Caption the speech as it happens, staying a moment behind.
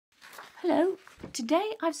Hello,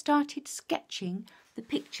 today I've started sketching the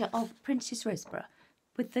picture of Princes Risborough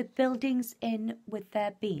with the buildings in with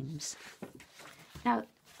their beams. Now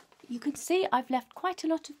you can see I've left quite a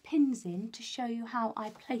lot of pins in to show you how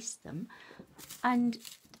I place them, and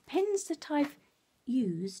the pins that I've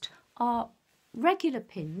used are regular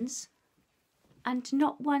pins and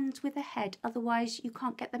not ones with a head, otherwise you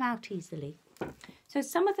can't get them out easily. So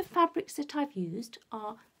some of the fabrics that I've used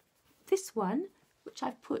are this one, which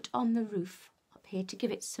I've put on the roof up here to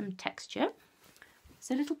give it some texture.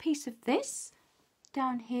 There's a little piece of this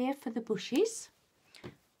down here for the bushes.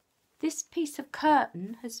 This piece of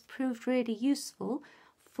curtain has proved really useful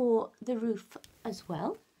for the roof as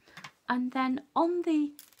well. And then on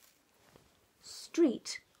the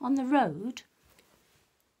street, on the road,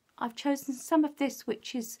 I've chosen some of this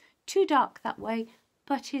which is too dark that way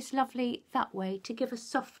but is lovely that way to give a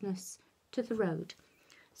softness to the road.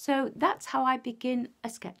 So that's how I begin a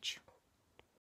sketch.